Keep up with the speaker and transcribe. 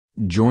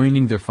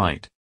Joining the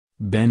fight,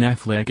 Ben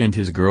Affleck and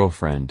his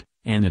girlfriend,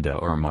 Ana de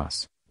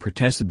Armas,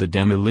 protested the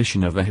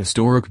demolition of a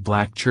historic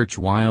black church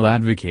while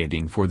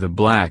advocating for the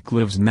Black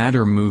Lives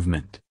Matter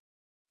movement.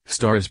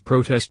 Stars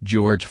protest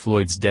George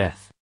Floyd's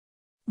death.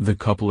 The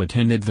couple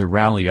attended the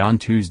rally on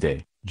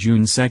Tuesday,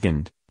 June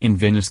 2, in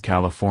Venice,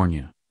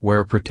 California,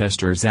 where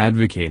protesters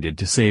advocated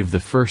to save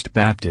the First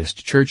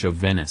Baptist Church of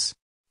Venice.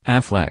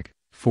 Affleck,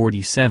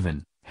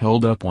 47,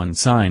 held up one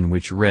sign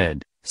which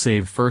read,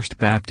 "Save First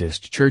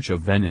Baptist Church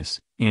of Venice,"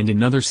 and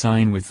another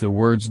sign with the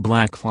words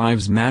Black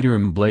Lives Matter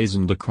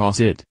emblazoned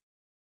across it.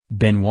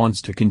 Ben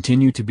wants to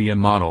continue to be a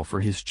model for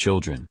his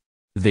children.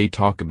 They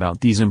talk about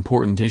these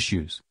important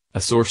issues,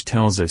 a source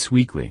tells Us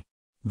Weekly.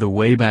 The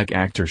Wayback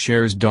actor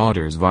shares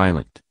daughters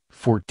Violet,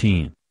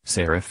 14,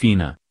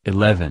 Serafina,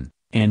 11,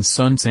 and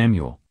son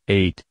Samuel,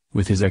 8,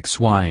 with his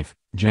ex-wife,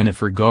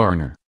 Jennifer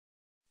Garner.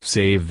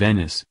 Save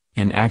Venice,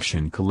 an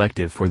action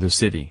collective for the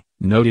city,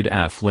 noted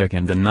Affleck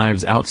and the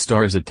Knives Out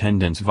star's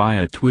attendance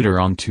via Twitter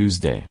on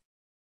Tuesday.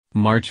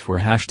 March for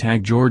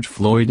 #George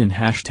Floyd and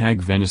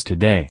 #Venice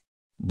Today.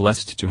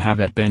 Blessed to have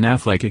Ben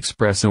Affleck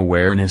express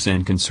awareness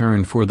and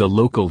concern for the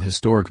local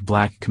historic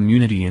black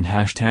community in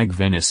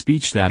 #Venice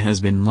speech that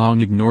has been long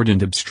ignored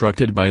and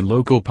obstructed by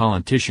local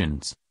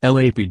politicians,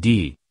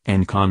 LAPD,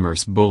 and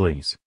commerce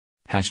bullies.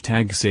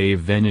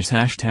 #Save Venice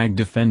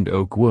 #Defend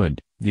Oakwood,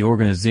 the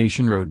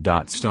organization wrote.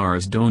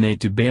 Stars donate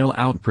to bail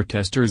out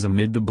protesters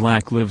amid the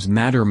Black Lives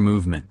Matter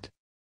movement.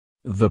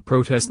 The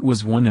protest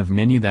was one of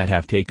many that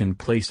have taken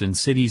place in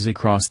cities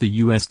across the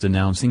U.S.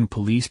 denouncing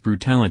police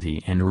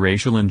brutality and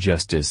racial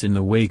injustice in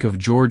the wake of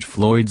George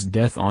Floyd's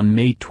death on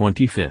May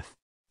 25.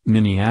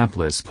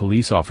 Minneapolis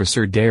police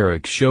officer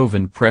Derek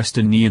Chauvin pressed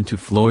a knee into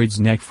Floyd's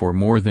neck for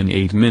more than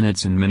 8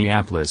 minutes in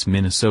Minneapolis,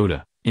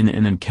 Minnesota, in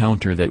an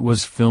encounter that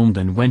was filmed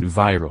and went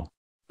viral.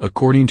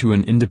 According to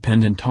an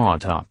independent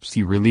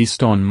autopsy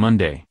released on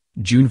Monday,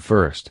 June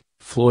 1,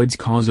 Floyd's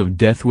cause of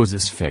death was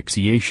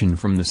asphyxiation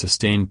from the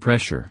sustained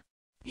pressure.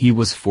 He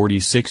was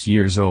 46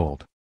 years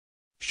old.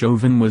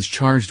 Chauvin was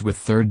charged with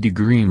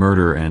third-degree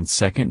murder and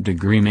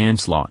second-degree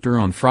manslaughter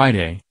on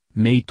Friday,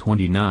 May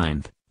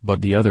 29,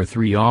 but the other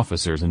 3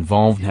 officers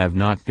involved have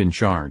not been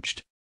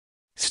charged.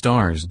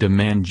 Stars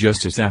demand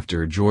justice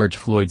after George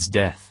Floyd's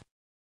death.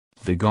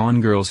 The Gone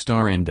Girl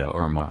star and de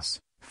Armas,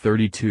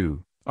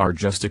 32, are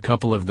just a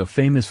couple of the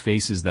famous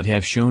faces that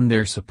have shown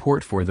their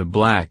support for the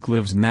Black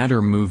Lives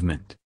Matter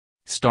movement.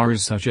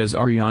 Stars such as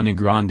Ariana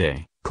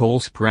Grande,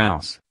 Cole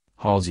Sprouse,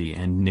 Halsey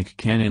and Nick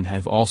Cannon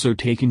have also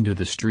taken to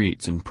the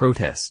streets in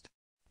protest.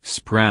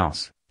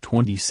 Sprouse,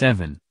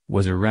 27,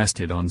 was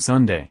arrested on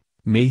Sunday,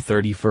 May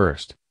 31,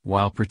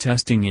 while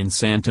protesting in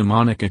Santa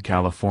Monica,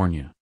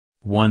 California.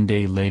 One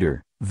day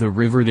later, the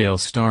Riverdale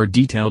star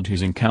detailed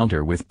his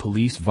encounter with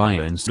police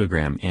via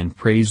Instagram and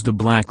praised the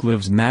Black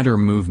Lives Matter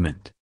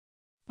movement.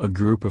 A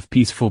group of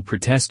peaceful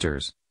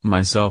protesters,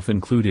 myself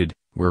included,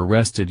 were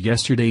arrested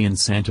yesterday in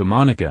Santa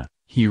Monica,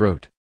 he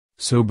wrote.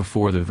 So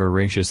before the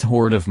voracious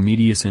horde of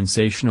media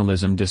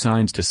sensationalism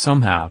decides to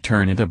somehow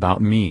turn it about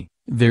me,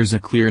 there's a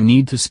clear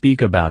need to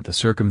speak about the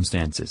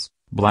circumstances.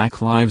 Black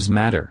Lives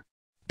Matter.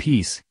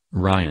 Peace,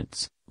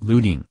 riots,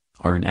 looting,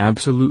 are an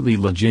absolutely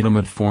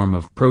legitimate form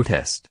of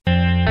protest.